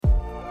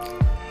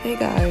Hey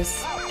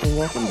guys, and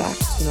welcome back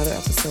to another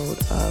episode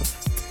of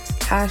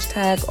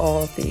hashtag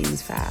all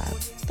things fab.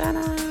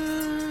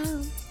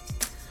 Ta-da!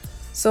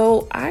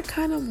 So I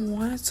kind of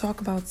want to talk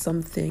about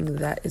something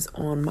that is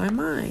on my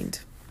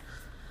mind.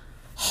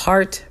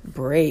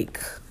 Heartbreak.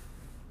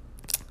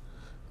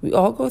 We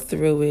all go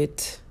through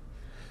it.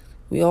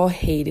 We all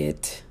hate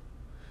it.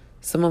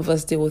 Some of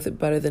us deal with it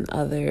better than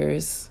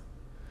others.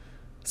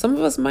 Some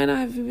of us might not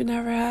have even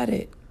ever had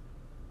it.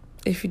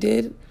 If you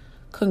did,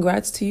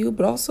 congrats to you,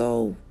 but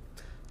also,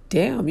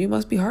 damn, you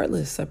must be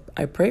heartless.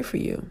 I pray for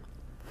you.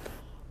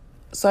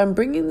 So I'm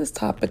bringing this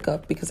topic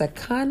up because I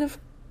kind of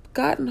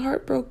gotten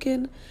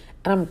heartbroken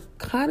and I'm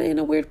kind of in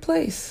a weird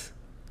place.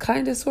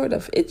 Kind of, sort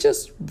of. It's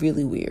just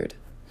really weird.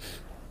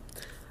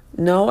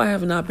 No, I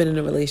have not been in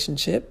a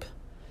relationship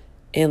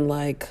in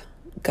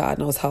God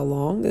knows how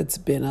long. It's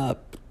been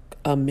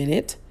a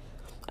minute.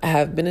 I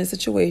have been in a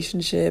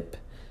situationship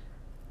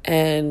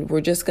and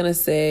we're just going to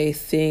say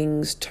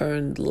things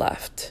turned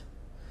left.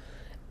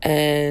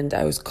 And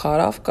I was caught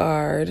off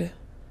guard,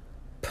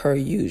 per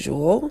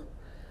usual.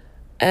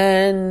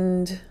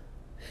 And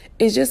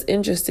it's just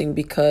interesting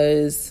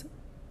because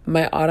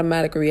my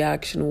automatic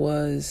reaction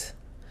was,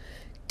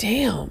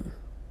 damn,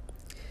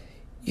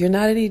 you're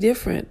not any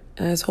different.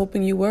 And I was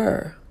hoping you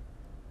were.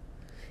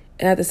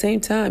 And at the same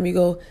time, you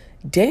go,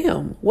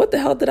 damn, what the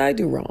hell did I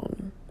do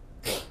wrong?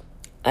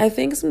 I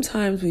think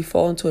sometimes we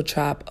fall into a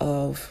trap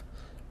of,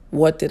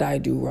 what did I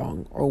do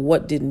wrong? Or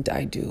what didn't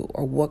I do?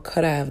 Or what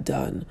could I have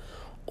done?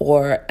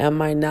 Or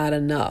am I not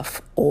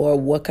enough? Or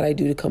what could I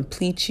do to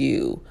complete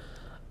you?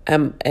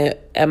 Am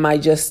I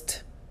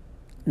just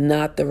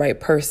not the right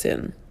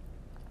person?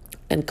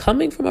 And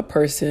coming from a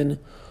person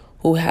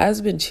who has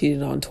been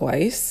cheated on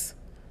twice,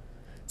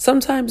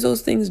 sometimes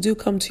those things do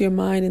come to your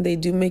mind and they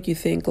do make you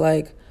think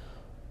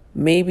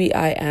maybe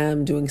I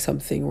am doing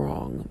something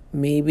wrong.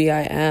 Maybe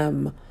I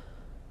am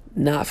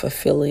not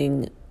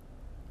fulfilling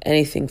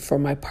anything for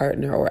my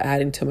partner or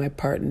adding to my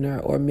partner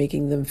or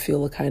making them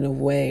feel a kind of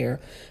way or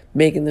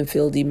making them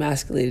feel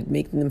demasculated,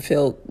 making them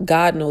feel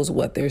God knows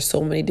what. There's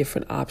so many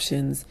different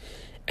options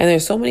and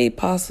there's so many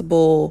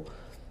possible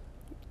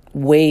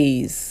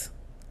ways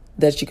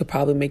that you could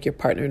probably make your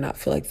partner not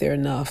feel like they're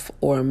enough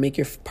or make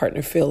your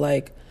partner feel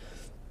like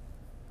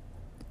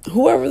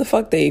whoever the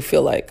fuck they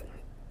feel like.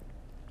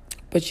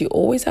 But you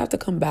always have to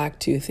come back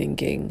to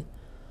thinking,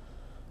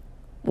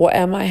 well,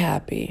 am I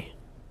happy?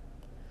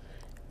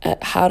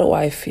 How do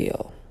I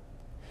feel?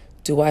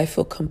 Do I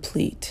feel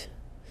complete?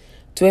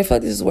 Do I feel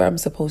like this is where I'm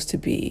supposed to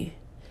be?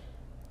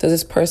 Does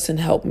this person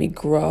help me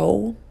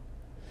grow?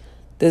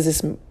 Does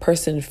this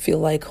person feel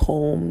like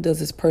home? Does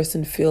this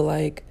person feel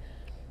like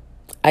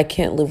I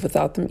can't live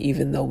without them,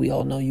 even though we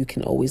all know you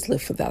can always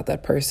live without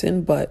that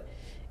person? But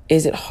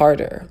is it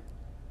harder?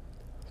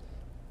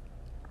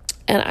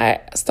 And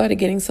I started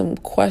getting some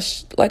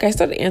questions, I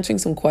started answering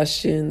some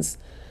questions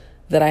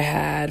that I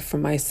had for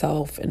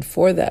myself and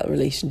for that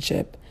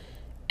relationship.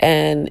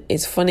 And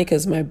it's funny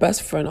because my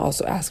best friend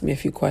also asked me a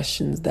few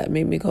questions that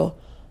made me go,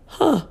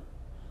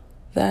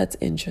 that's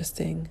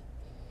interesting.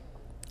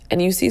 And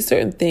you see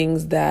certain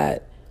things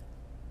that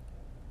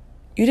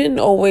you didn't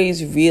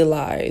always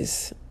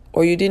realize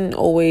or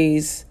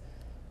they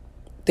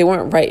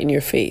weren't right in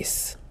your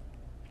face.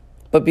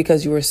 But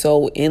because you were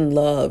so in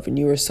love and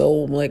you were so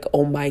like,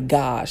 oh my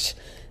gosh,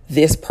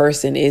 this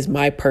person is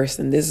my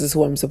person. This is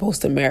who I'm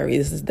supposed to marry.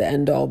 This is the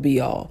end all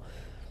be all.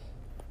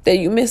 That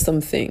you miss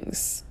some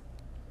things.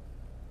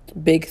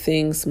 Big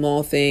things,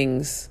 small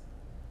things,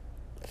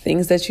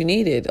 things that you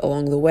needed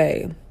along the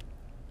way.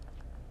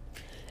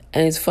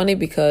 And it's funny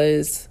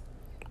because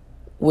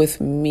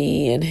with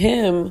me and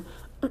him,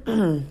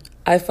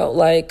 I felt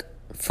like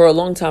for a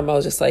long time I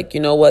was just like, you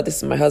know what, this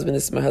is my husband,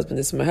 this is my husband,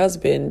 this is my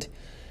husband.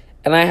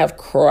 And I have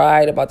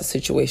cried about the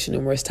situation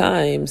numerous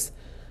times.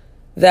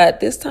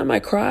 That this time I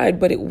cried,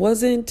 but it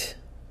wasn't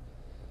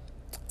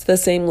to the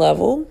same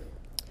level.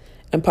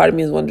 And part of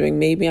me is wondering,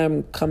 maybe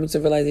I'm coming to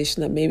the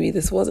realization that maybe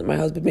this wasn't my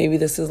husband. Maybe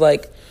this is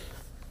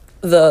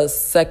the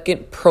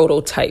second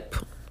prototype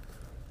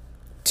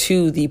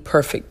to the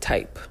perfect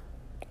type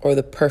or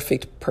the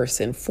perfect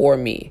person for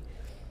me.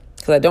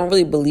 Because I don't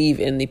really believe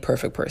in the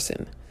perfect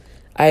person.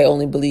 I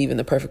only believe in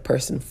the perfect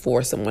person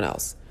for someone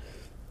else.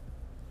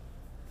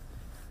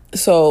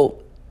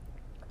 So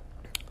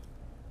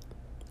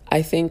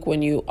I think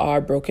when you are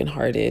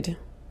brokenhearted,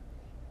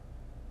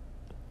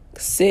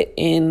 sit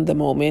in the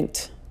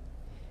moment.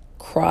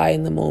 Cry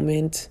in the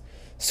moment,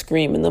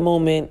 scream in the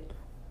moment.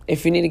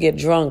 If you need to get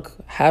drunk,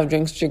 have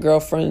drinks with your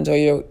girlfriends or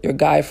your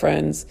guy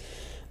friends.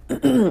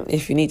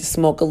 If you need to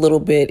smoke a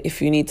little bit,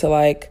 if you need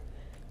to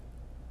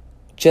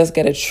just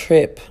get a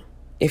trip,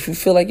 if you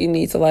feel like you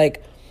need to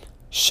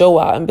show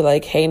out and be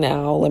like, hey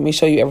now, let me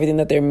show you everything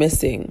that they're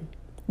missing.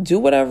 Do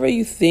whatever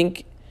you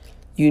think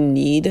you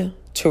need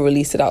to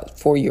release it out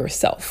for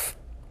yourself.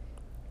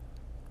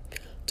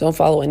 Don't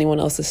follow anyone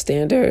else's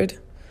standard.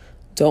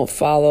 Don't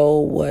follow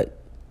what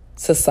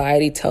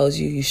society tells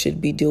you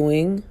should be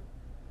doing.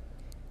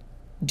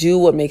 Do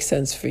what makes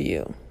sense for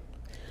you.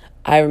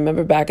 I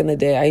remember back in the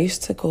day, I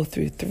used to go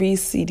through 3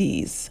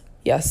 CDs.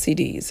 Yes,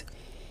 CDs.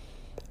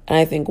 And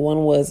I think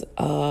one was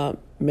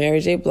Mary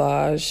J.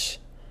 Blige.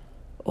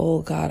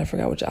 Oh, God, I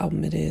forgot which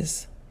album it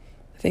is.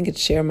 I think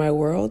it's Share My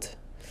World.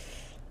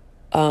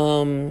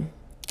 I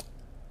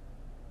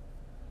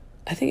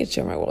think it's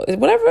Share My World.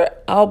 Whatever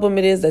album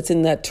it is that's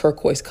in that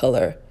turquoise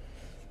color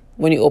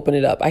when you open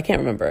it up. I can't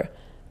remember.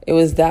 It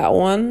was that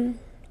one.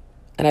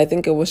 And I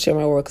think it was Share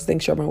My World, because I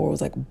think Share My World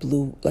was like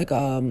blue, like,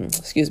 a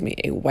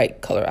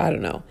white color. I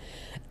don't know.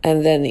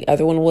 And then the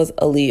other one was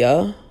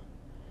Aaliyah.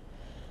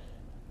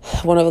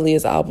 One of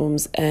Aaliyah's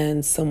albums,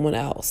 and someone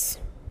else.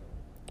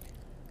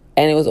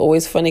 And it was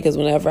always funny because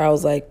whenever I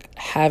was like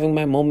having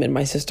my moment,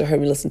 my sister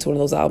heard me listen to one of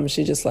those albums.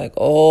 She's just like,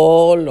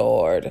 oh,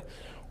 Lord,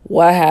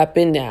 what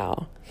happened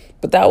now?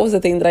 But that was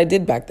the thing that I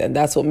did back then.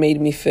 That's what made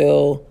me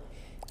feel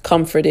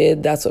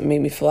comforted. That's what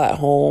made me feel at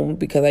home,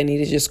 because I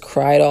needed to just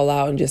cry it all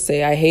out and just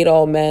say, I hate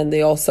all men.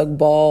 They all suck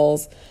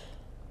balls.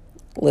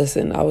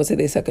 Listen, I would say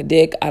they suck a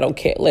dick. I don't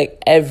care.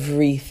 Like,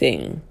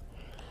 everything.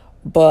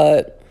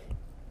 But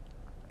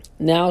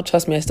now,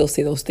 trust me, I still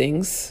say those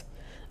things.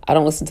 I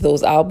don't listen to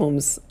those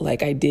albums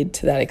like I did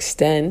to that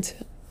extent.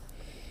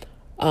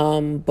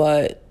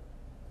 But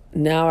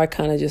now I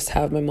kind of just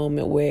have my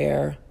moment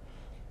where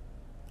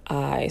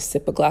I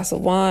sip a glass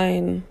of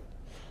wine,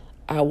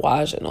 I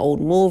watch an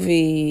old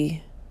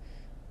movie,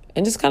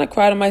 and just kind of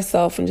cry to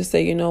myself and just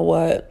say, you know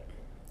what?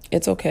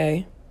 It's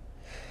okay.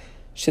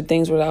 Should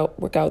things work out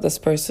with this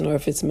person, or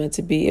if it's meant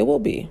to be, it will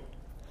be.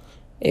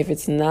 If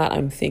it's not,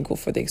 I'm thankful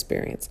for the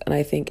experience. And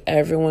I think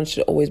everyone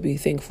should always be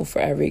thankful for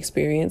every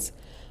experience.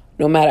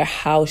 No matter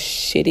how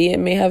shitty it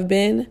may have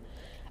been,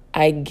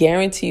 I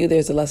guarantee you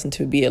there's a lesson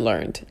to be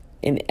learned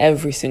in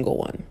every single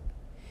one.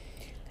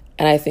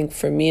 And I think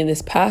for me in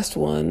this past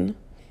one,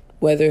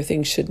 whether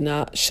things should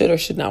or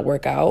should not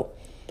work out,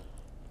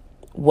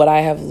 what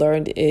I have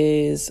learned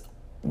is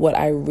what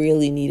I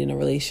really need in a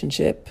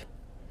relationship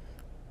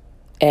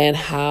and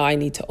how I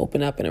need to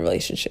open up in a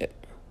relationship.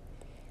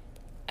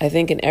 I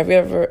think in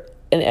every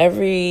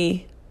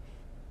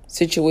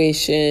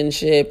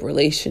situationship,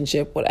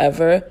 relationship,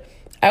 whatever,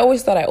 I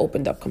always thought I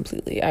opened up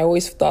completely. I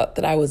always thought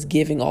that I was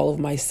giving all of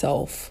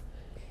myself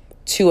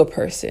to a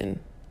person.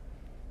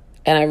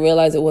 And I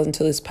realized it wasn't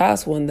until this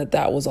past one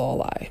that was all a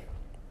lie.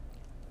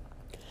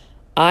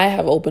 I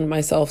have opened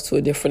myself to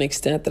a different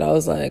extent that I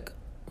was like,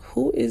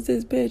 who is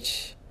this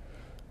bitch?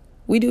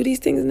 We do these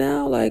things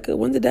now? Like,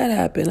 when did that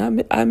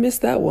happen? I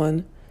missed that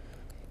one.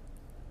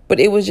 But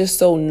it was just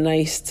so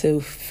nice to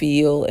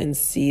feel and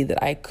see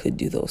that I could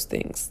do those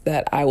things,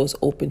 that I was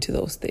open to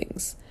those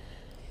things.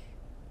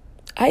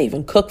 I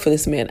even cook for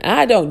this man.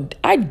 I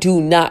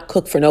do not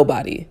cook for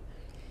nobody.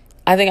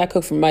 I think I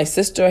cooked for my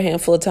sister a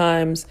handful of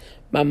times,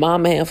 my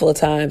mom a handful of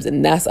times,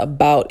 and that's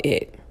about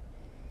it.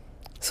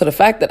 So the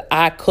fact that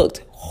I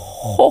cooked,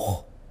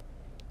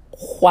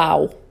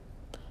 wow,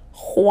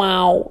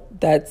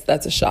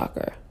 that's a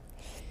shocker.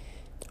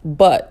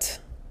 But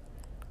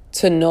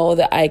to know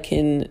that I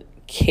can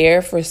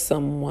care for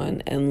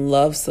someone and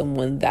love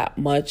someone that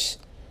much,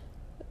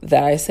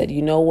 that I said,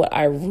 you know what,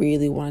 I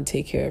really want to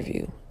take care of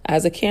you.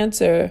 As a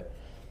Cancer,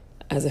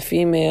 as a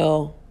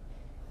female,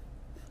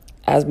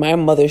 as my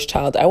mother's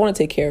child, I want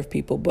to take care of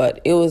people,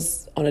 but it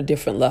was on a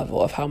different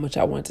level of how much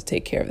I wanted to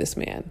take care of this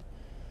man.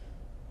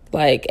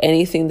 Like,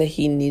 anything that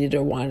he needed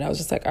or wanted, I was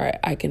just like, all right,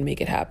 I can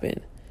make it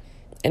happen.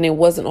 And it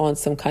wasn't on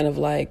some kind of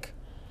like,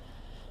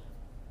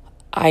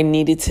 I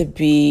needed to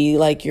be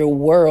like your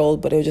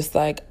world, but it was just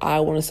like, I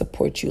want to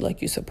support you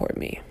like you support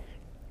me.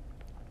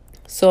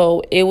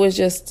 So it was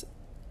just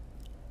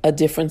a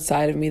different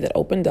side of me that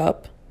opened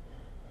up.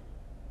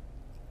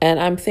 And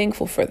I'm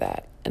thankful for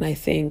that. And I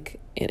think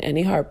in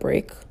any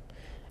heartbreak,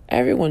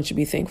 everyone should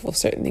be thankful for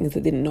certain things they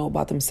didn't know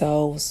about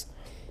themselves,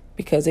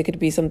 because it could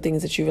be some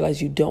things that you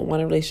realize you don't want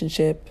in a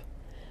relationship,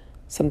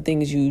 some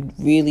things you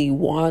really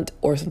want,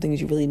 or some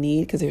things you really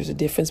need, because there's a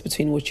difference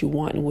between what you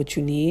want and what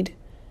you need.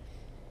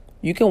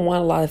 You can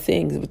want a lot of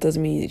things, but it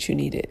doesn't mean that you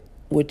need it.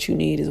 What you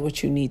need is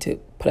what you need to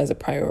put as a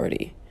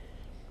priority.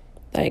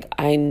 Like,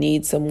 I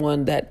need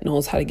someone that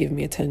knows how to give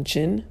me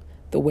attention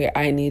the way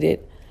I need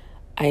it.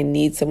 I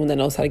need someone that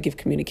knows how to give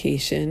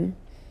communication.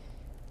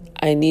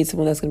 I need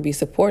someone that's going to be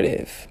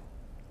supportive.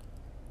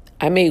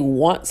 I may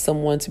want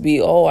someone to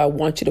be, I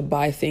want you to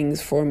buy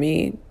things for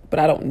me, but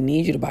I don't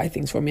need you to buy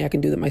things for me. I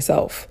can do that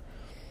myself.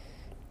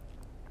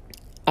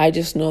 I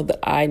just know that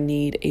I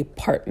need a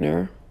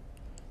partner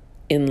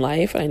in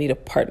life. I need a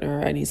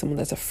partner. I need someone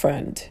that's a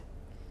friend.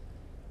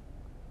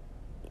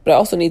 But I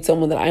also need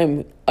someone that I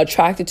am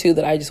attracted to,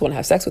 that I just want to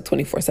have sex with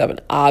 24/7,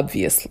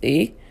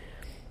 obviously.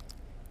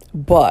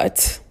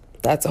 But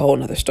that's a whole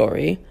nother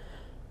story.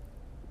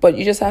 But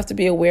you just have to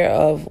be aware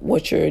of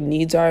what your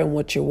needs are and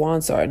what your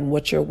wants are and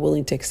what you're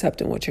willing to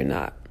accept and what you're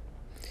not.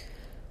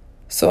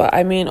 So,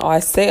 I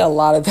say a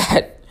lot of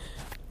that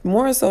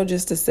more so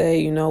just to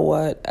say, you know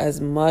what, as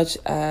much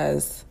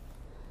as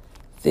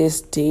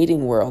this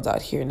dating world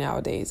out here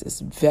nowadays is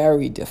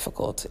very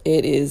difficult,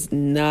 it is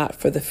not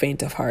for the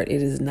faint of heart.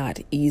 It is not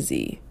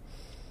easy.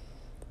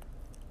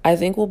 I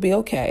think we'll be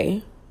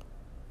okay.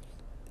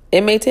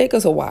 It may take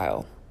us a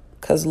while,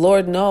 because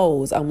Lord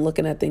knows I'm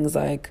looking at things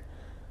like,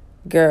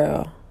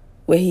 girl,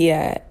 where he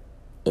at?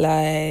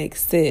 Like,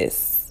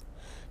 sis,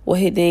 what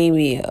his name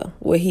is?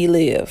 Where he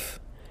live?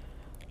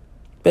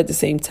 But at the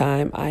same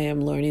time, I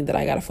am learning that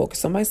I got to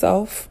focus on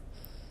myself.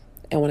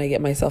 And when I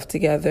get myself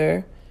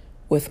together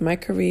with my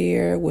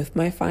career, with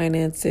my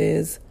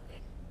finances,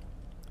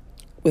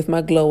 with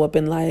my glow up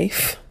in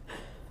life,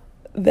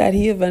 that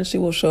he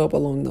eventually will show up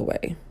along the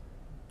way.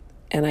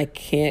 And I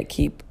can't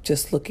keep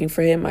just looking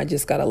for him. I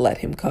just got to let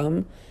him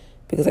come.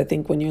 Because I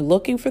think when you're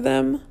looking for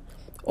them,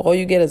 all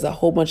you get is a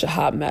whole bunch of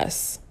hot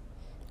mess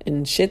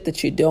and shit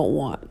that you don't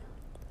want.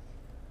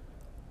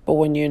 But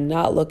when you're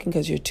not looking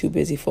because you're too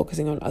busy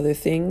focusing on other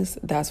things,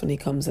 that's when he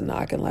comes and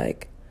knocking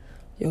like,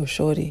 yo,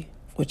 shorty,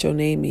 what's your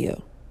name,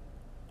 yo?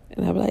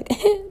 And I'll be like,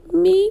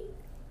 me?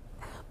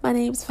 My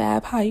name's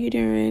Fab. How you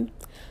doing?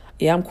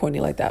 Yeah, I'm corny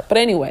like that. But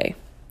anyway,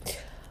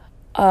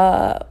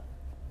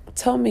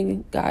 tell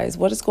me, guys,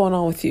 what is going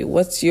on with you?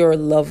 What's your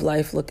love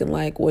life looking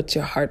like? What's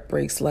your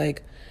heartbreaks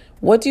like?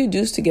 What do you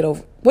do to get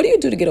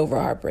over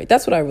a heartbreak?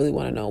 That's what I really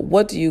want to know.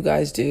 What do you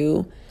guys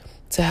do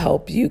to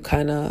help you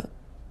kind of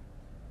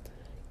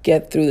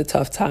get through the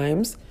tough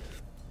times?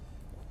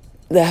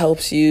 That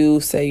helps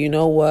you say, you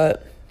know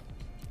what?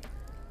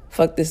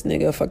 Fuck this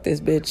nigga, fuck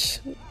this bitch.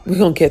 We're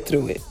going to get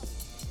through it.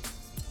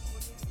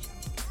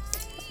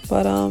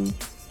 But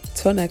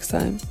till next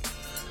time.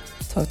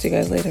 Talk to you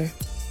guys later.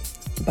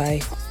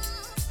 Bye.